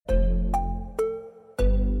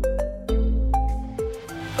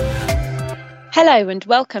Hello and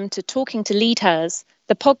welcome to Talking to Lead Hers,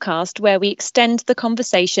 the podcast where we extend the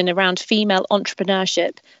conversation around female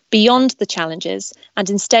entrepreneurship beyond the challenges and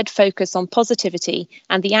instead focus on positivity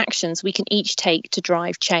and the actions we can each take to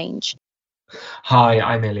drive change. Hi,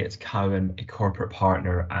 I'm Elliot Cowan, a corporate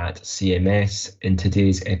partner at CMS. In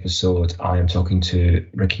today's episode, I am talking to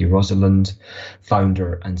Ricky Rosalind,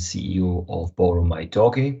 founder and CEO of Borrow My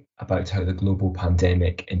Doggy, about how the global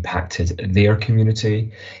pandemic impacted their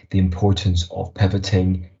community, the importance of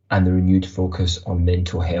pivoting, and the renewed focus on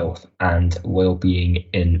mental health and well-being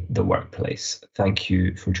in the workplace. Thank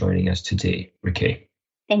you for joining us today, Ricky.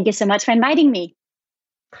 Thank you so much for inviting me.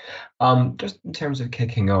 Just in terms of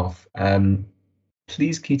kicking off,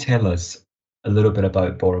 please can you tell us a little bit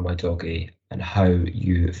about Borrow My Doggy and how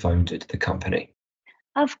you founded the company?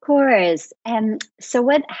 Of course. So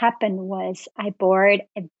what happened was I borrowed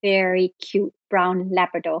a very cute brown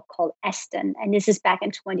Labrador called Aston, and this is back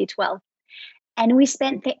in 2012. And we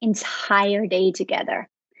spent the entire day together.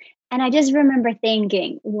 And I just remember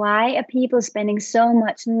thinking, why are people spending so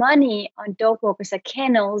much money on dog walkers or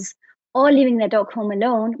kennels or leaving their dog home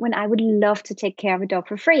alone when I would love to take care of a dog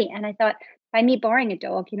for free? And I thought, by me borrowing a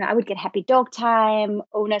dog, I would get happy dog time.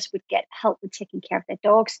 Owners would get help with taking care of their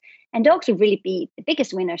dogs. And dogs would really be the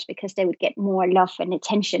biggest winners because they would get more love and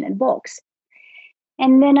attention and walks.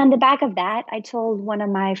 And then on the back of that, I told one of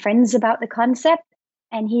my friends about the concept.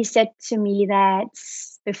 And he said to me that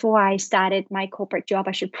before I started my corporate job,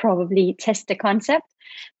 I should probably test the concept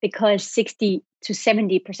because 60 to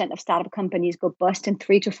 70% of startup companies go bust in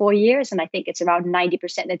 3 to 4 years. And I think it's around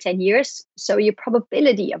 90% in 10 years. So your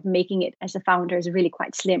probability of making it as a founder is really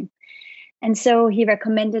quite slim. And so he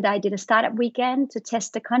recommended I did a startup weekend to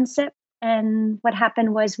test the concept. And what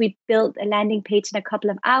happened was we built a landing page in a couple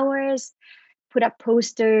of hours, put up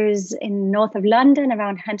posters in north of London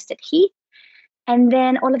around Hampstead Heath. And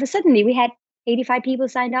then all of a sudden we had 85 people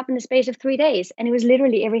signed up in the space of 3 days. And it was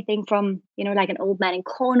literally everything from, like an old man in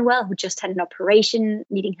Cornwall who just had an operation,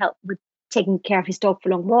 needing help with taking care of his dog for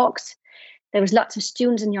long walks. There was lots of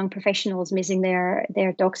students and young professionals missing their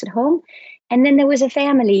dogs at home. And then there was a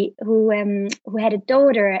family who had a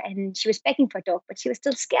daughter and she was begging for a dog, but she was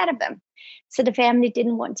still scared of them. So the family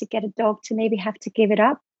didn't want to get a dog to maybe have to give it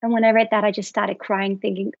up. And when I read that, I just started crying,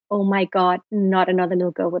 thinking, oh my God, not another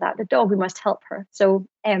little girl without a dog. We must help her. So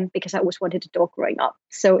because I always wanted a dog growing up.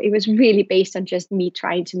 So it was really based on just me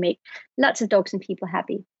trying to make lots of dogs and people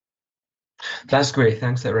happy. That's great.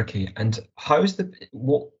 Thanks, Ricky. And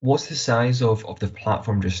what's the size of the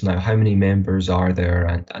platform just now? How many members are there,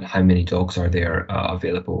 and how many dogs are there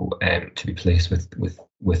available to be placed with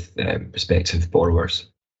prospective borrowers?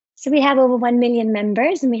 So we have over 1 million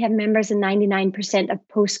members, and we have members in 99% of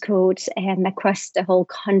postcodes across the whole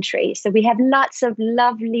country. So we have lots of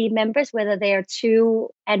lovely members, whether they are 2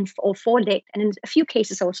 or 4-legged, and in a few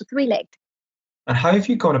cases also 3-legged. And how have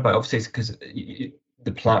you gone about, obviously, because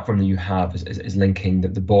the platform that you have is linking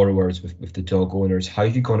the borrowers with the dog owners. How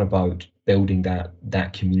have you gone about building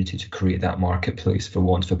that community to create that marketplace, for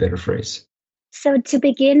want of a better phrase? So to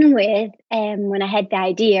begin with, when I had the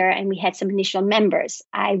idea and we had some initial members,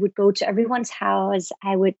 I would go to everyone's house.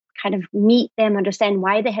 I would kind of meet them, understand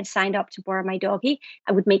why they had signed up to Borrow My Doggy.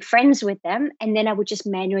 I would make friends with them, and then I would just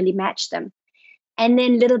manually match them. And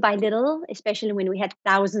then little by little, especially when we had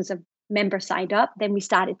thousands of members signed up, then we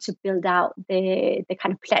started to build out the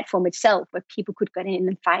kind of platform itself where people could go in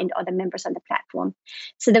and find other members on the platform.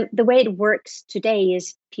 So the way it works today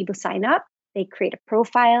is people sign up, they create a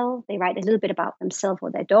profile, they write a little bit about themselves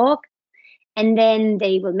or their dog, and then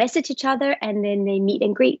they will message each other, and then they meet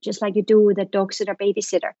and greet, just like you do with a dog sitter,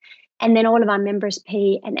 babysitter. And then all of our members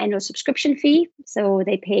pay an annual subscription fee. So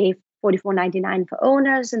they pay $44.99 for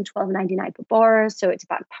owners and $12.99 for borrowers. So it's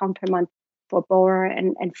about £1 per month for a borrower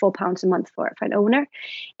and £4 a month for an owner.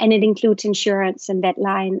 And it includes insurance and vet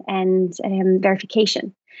line and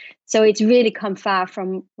verification. So it's really come far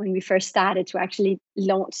from when we first started to actually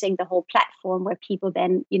launching the whole platform where people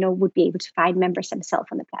then, would be able to find members themselves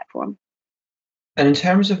on the platform. And in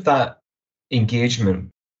terms of that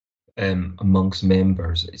engagement amongst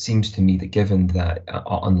members, it seems to me that given that,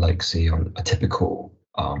 unlike, say, on a typical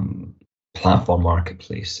platform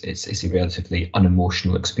marketplace, it's a relatively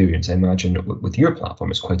unemotional experience. I imagine with your platform,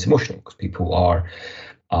 it's quite emotional because people are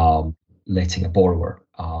letting a borrower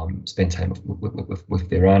spend time with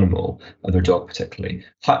their animal, their dog particularly.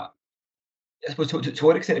 I suppose to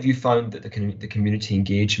what extent have you found that the community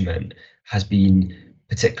engagement has been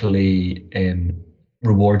particularly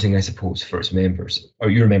rewarding, I suppose, for its members, or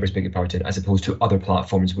your members, beg your pardon, as opposed to other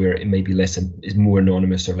platforms where it may be is more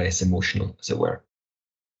anonymous or less emotional, as it were?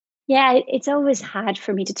 Yeah, it's always hard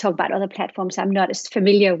for me to talk about other platforms I'm not as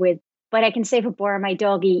familiar with but I can say for Bora, my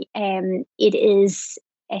doggy, it is,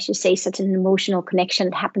 as you say, such an emotional connection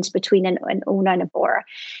that happens between an owner and a Bora.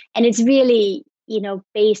 And it's really,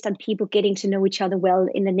 based on people getting to know each other well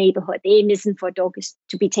in the neighborhood. The aim isn't for a dog is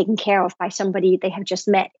to be taken care of by somebody they have just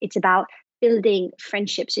met. It's about building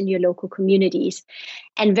friendships in your local communities.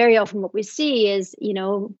 And very often what we see is,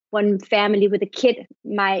 one family with a kid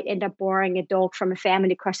might end up borrowing a dog from a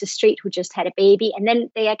family across the street who just had a baby. And then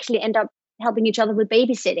they actually end up helping each other with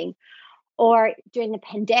babysitting. Or during the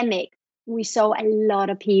pandemic, we saw a lot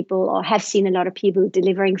of people, or have seen a lot of people,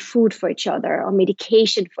 delivering food for each other or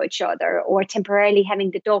medication for each other, or temporarily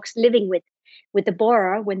having the dogs living with the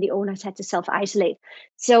Bora when the owners had to self-isolate.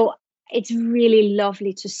 So it's really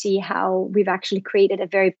lovely to see how we've actually created a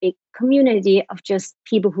very big community of just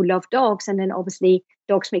people who love dogs. And then obviously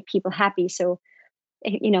dogs make people happy. So,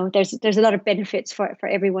 there's a lot of benefits for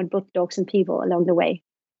everyone, both dogs and people, along the way.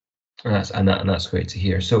 And that's great to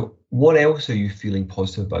hear. So what else are you feeling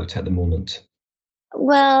positive about at the moment?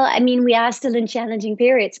 Well, I mean, we are still in challenging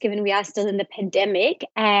periods, given we are still in the pandemic.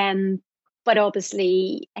 But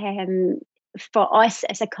obviously, for us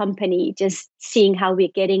as a company, just seeing how we're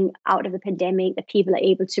getting out of the pandemic, that people are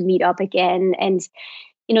able to meet up again. And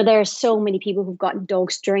there are so many people who've gotten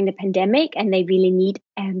dogs during the pandemic, and they really need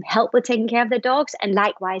help with taking care of their dogs. And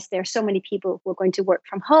likewise, there are so many people who are going to work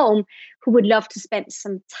from home who would love to spend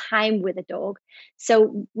some time with a dog.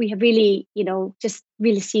 So we have really, just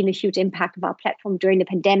really seen a huge impact of our platform during the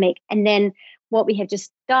pandemic. And then what we have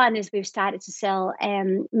just done is we've started to sell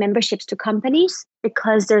memberships to companies,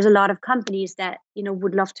 because there's a lot of companies that,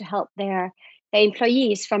 would love to help their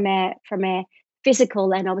employees from a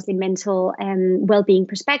physical and obviously mental well-being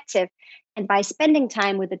perspective. And by spending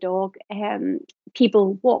time with the dog,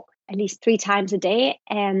 people walk at least 3 times a day,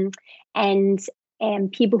 and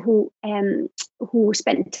people who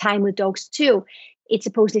spend time with dogs too, it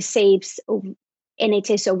supposedly saves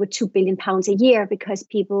NHS over £2 billion a year, because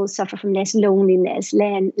people suffer from less loneliness,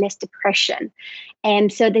 less depression.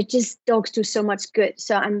 And so dogs do so much good.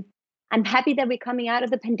 So I'm happy that we're coming out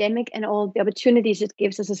of the pandemic and all the opportunities it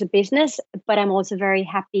gives us as a business, but I'm also very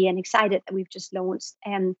happy and excited that we've just launched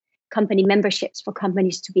company memberships for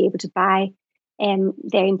companies to be able to buy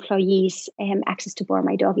their employees access to Bora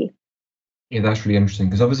My Doggy. Yeah, that's really interesting,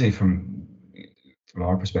 because obviously from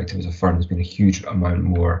our perspective as a firm, there's been a huge amount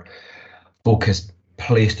more focus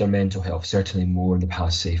placed on mental health, certainly more in the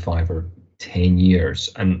past, say, 5 or 10 years.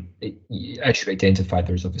 And as you identified,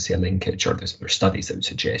 there's obviously a linkage, or there's studies that would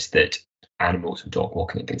suggest that animals and dog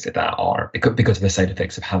walking and things like that are, because of the side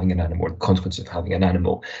effects of having an animal, the consequences of having an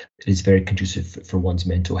animal, it is very conducive for one's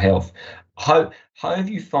mental health. How have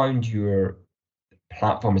you found your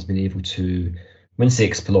platform has been able to, I wouldn't say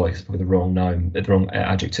exploit, it's probably the wrong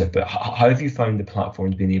adjective, but how have you found the platform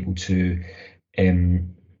being able to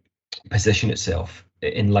position itself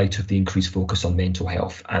in light of the increased focus on mental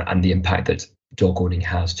health and the impact that dog owning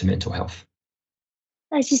has to mental health?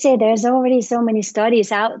 As you say, there's already so many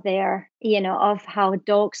studies out there, of how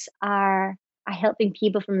dogs are helping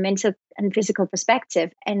people from a mental and physical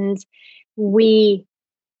perspective. And we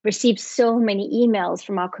received so many emails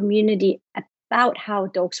from our community about how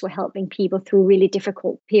dogs were helping people through really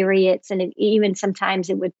difficult periods. And even sometimes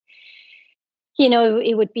it would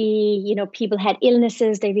be, people had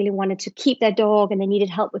illnesses, they really wanted to keep their dog and they needed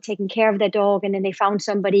help with taking care of their dog. And then they found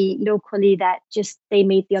somebody locally that just, they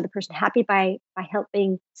made the other person happy by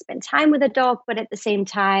helping spend time with a dog. But at the same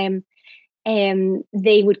time,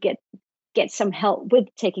 they would get some help with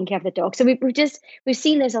taking care of the dog. So we've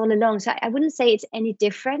seen this all along. So I wouldn't say it's any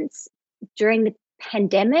difference during the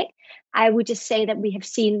pandemic. I would just say that we have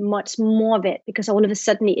seen much more of it, because all of a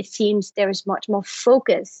sudden it seems there is much more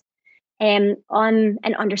focus on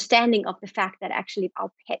an understanding of the fact that actually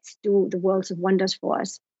our pets do the worlds of wonders for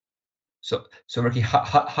us. So Ricky,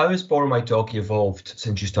 how has Bora My Doggy evolved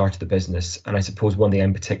since you started the business? And I suppose one thing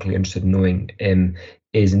I'm particularly interested in knowing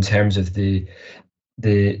is in terms of the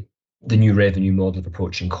new revenue model of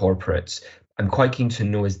approaching corporates. I'm quite keen to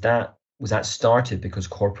know, was that started because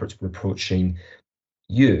corporates were approaching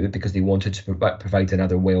you because they wanted to provide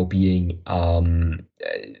another well-being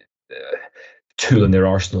tool in their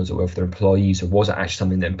arsenal, as it were, for their employees, or was it actually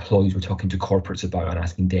something that employees were talking to corporates about and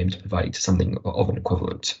asking them to provide something of an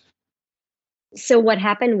equivalent? So what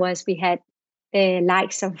happened was we had the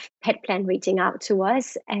likes of Petplan reaching out to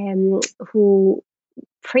us, who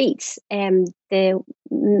preach the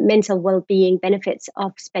mental well-being benefits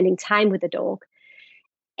of spending time with a dog.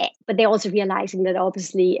 But they're also realizing that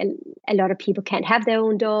obviously a lot of people can't have their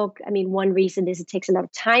own dog. I mean, one reason is it takes a lot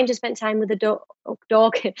of time to spend time with a dog or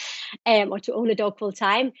to own a dog full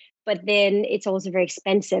time. But then it's also very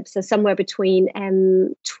expensive. So somewhere between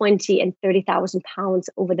 20 and 30,000 pounds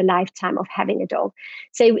over the lifetime of having a dog.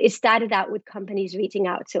 So it started out with companies reaching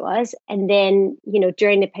out to us. And then,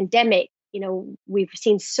 during the pandemic, we've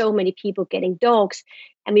seen so many people getting dogs,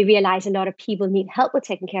 and we realize a lot of people need help with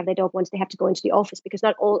taking care of their dog once they have to go into the office, because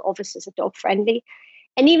not all offices are dog friendly.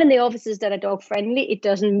 And even the offices that are dog friendly, it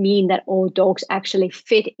doesn't mean that all dogs actually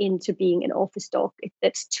fit into being an office dog.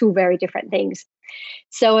 That's two very different things.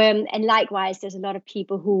 So, and likewise, there's a lot of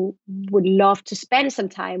people who would love to spend some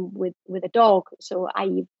time with a dog. So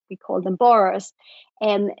we call them borrowers.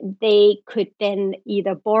 And they could then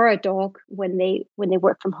either borrow a dog when they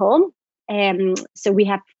work from home. So we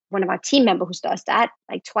have one of our team members who does that,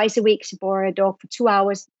 like twice a week. She borrows a dog for 2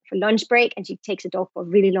 hours for lunch break, and she takes a dog for a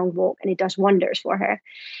really long walk, and it does wonders for her.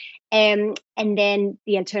 And then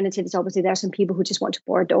the alternative is obviously there are some people who just want to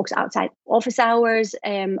borrow dogs outside office hours,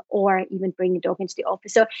 or even bring a dog into the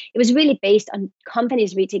office. So it was really based on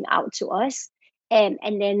companies reaching out to us, and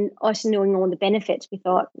then us knowing all the benefits. We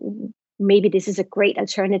thought maybe this is a great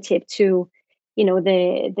alternative to,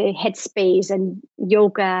 the headspace and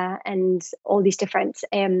yoga and all these different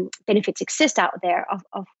benefits exist out there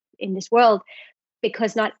of in this world,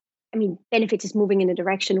 because benefits is moving in a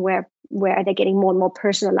direction where they're getting more and more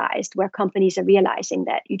personalized, where companies are realizing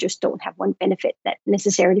that you just don't have one benefit that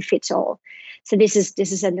necessarily fits all. So this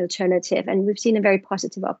is an alternative, and we've seen a very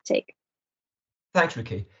positive uptake. Thanks,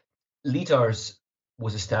 Ricky. Leaders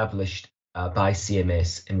was established by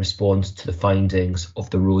CMS in response to the findings of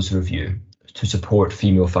the Rose Review to support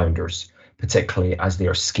female founders, particularly as they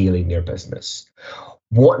are scaling their business.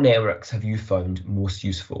 What networks have you found most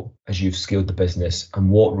useful as you've scaled the business, and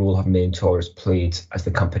what role have mentors played as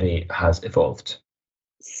the company has evolved?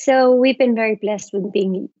 So we've been very blessed with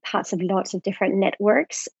being parts of lots of different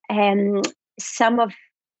networks. Some of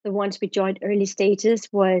the ones we joined early stages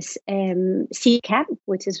was CCAP,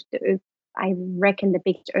 which is, I reckon, the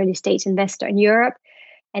biggest early stage investor in Europe.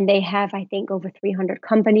 And they have, I think, over 300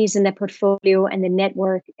 companies in their portfolio, and the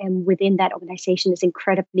network within that organization is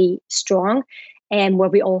incredibly strong, and where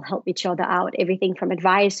we all help each other out, everything from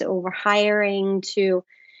advice over hiring to,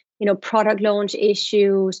 product launch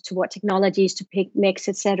issues, to what technologies to pick next,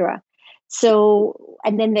 etc. So,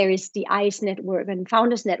 and then there is the ICE network and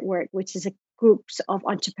Founders Network, which is a groups of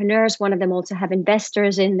entrepreneurs. One of them also have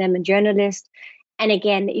investors in them and journalists. And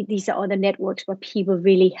again, these are other networks where people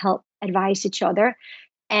really help advise each other.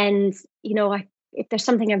 And, if there's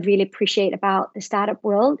something I really appreciate about the startup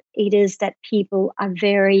world, it is that people are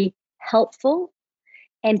very helpful,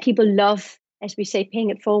 and people love, as we say, paying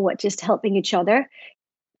it forward, just helping each other,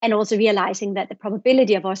 and also realizing that the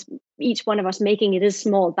probability of us, each one of us making it is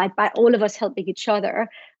small. By all of us helping each other,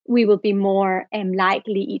 we will be more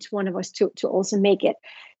likely, each one of us, to also make it.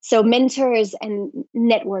 So mentors and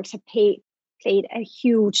networks have played a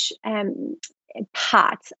huge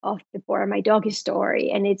part of the Borrow My Doggy story,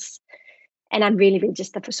 and I'm really, really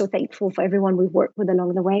just so thankful for everyone we've worked with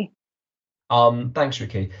along the way. Thanks,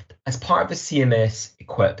 Ricky. As part of the CMS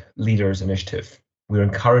Equip Leaders Initiative, we're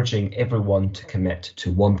encouraging everyone to commit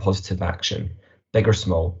to one positive action, big or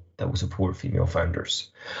small, that will support female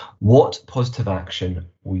founders. What positive action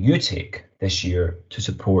will you take this year to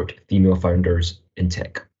support female founders in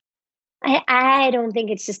tech? I don't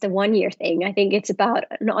think it's just a 1 year thing. I think it's about,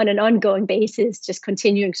 on an ongoing basis, just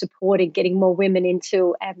continuing supporting, getting more women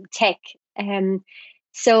into tech.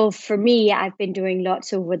 So for me, I've been doing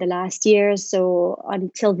lots over the last year. So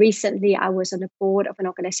until recently, I was on a board of an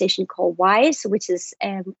organization called WISE, which is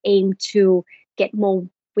aimed to get more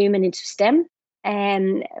women into STEM,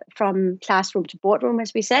 from classroom to boardroom,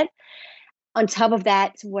 as we said. On top of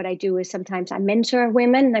that, what I do is sometimes I mentor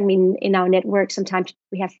women. I mean, in our network, sometimes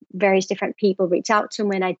we have various different people reach out to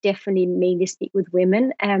me, and I definitely mainly speak with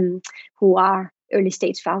women who are early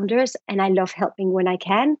stage founders, and I love helping when I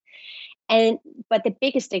can. But the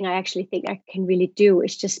biggest thing I actually think I can really do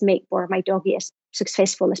is just make Borrow My Doggy as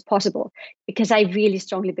successful as possible, because I really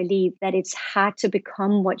strongly believe that it's hard to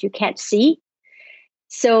become what you can't see.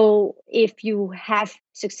 So if you have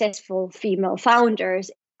successful female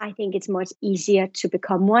founders, I think it's much easier to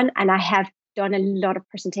become one. And I have done a lot of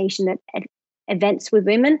presentation at events with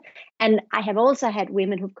women. And I have also had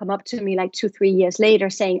women who've come up to me like 2-3 years later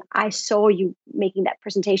saying, I saw you making that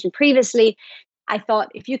presentation previously. I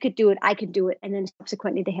thought if you could do it, I could do it. And then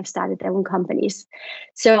subsequently they have started their own companies.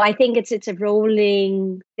 So I think it's a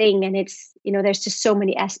rolling thing, and it's, there's just so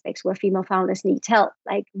many aspects where female founders need help.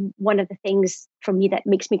 Like one of the things for me that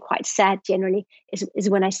makes me quite sad generally is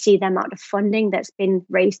when I see the amount of funding that's been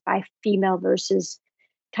raised by female versus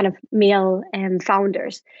kind of male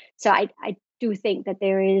founders. So I do think that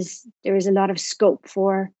there is a lot of scope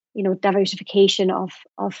for diversification of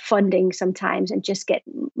funding sometimes, and just get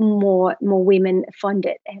more women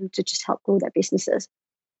funded and to just help grow their businesses.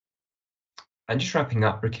 And just wrapping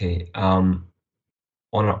up, Ricky, on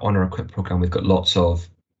our Equip program, we've got lots of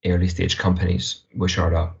early stage companies which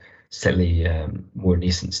are at a slightly more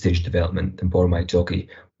nascent stage development than Borrow My Doggy.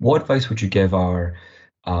 What advice would you give our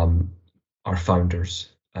founders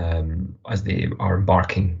as they are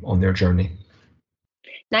embarking on their journey?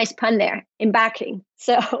 Nice pun there, embarking.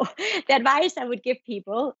 So the advice I would give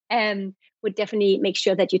people would definitely make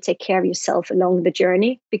sure that you take care of yourself along the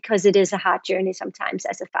journey, because it is a hard journey sometimes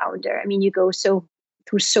as a founder. I mean, you go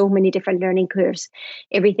through so many different learning curves,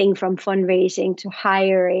 everything from fundraising to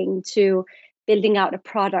hiring to building out a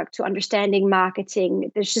product to understanding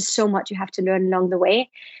marketing. There's just so much you have to learn along the way.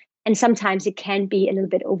 And sometimes it can be a little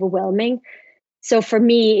bit overwhelming. So for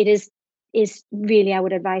me, it is really, I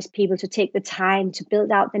would advise people to take the time to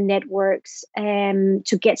build out the networks,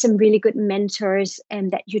 to get some really good mentors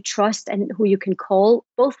that you trust and who you can call,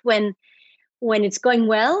 both when it's going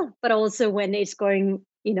well, but also when it's going,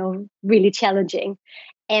 really challenging.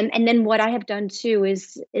 And then what I have done too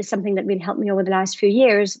is something that really helped me over the last few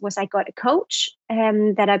years was I got a coach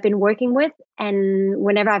that I've been working with. And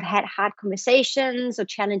whenever I've had hard conversations or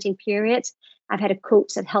challenging periods, I've had a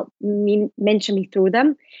coach that helped me mentor me through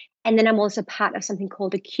them. And then I'm also part of something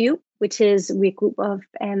called a Cube, which is we're a group of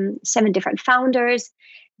 7 different founders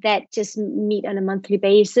that just meet on a monthly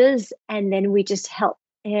basis. And then we just help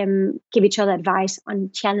give each other advice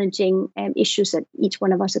on challenging issues that each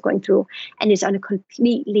one of us are going through. And it's on a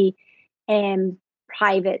completely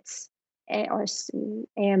private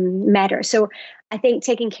matter. So I think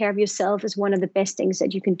taking care of yourself is one of the best things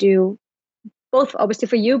that you can do, both obviously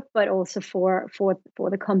for you, but also for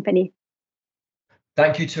the company.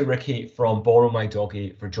 Thank you to Ricky from Borrow My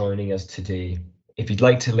Doggy for joining us today. If you'd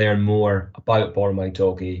like to learn more about Borrow My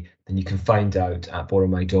Doggy, then you can find out at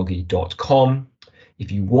borrowmydoggy.com. If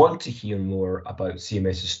you want to hear more about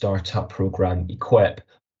CMS's startup program, Equip,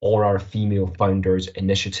 or our Female Founders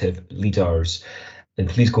Initiative leaders, then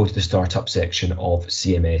please go to the startup section of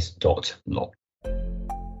cms.law.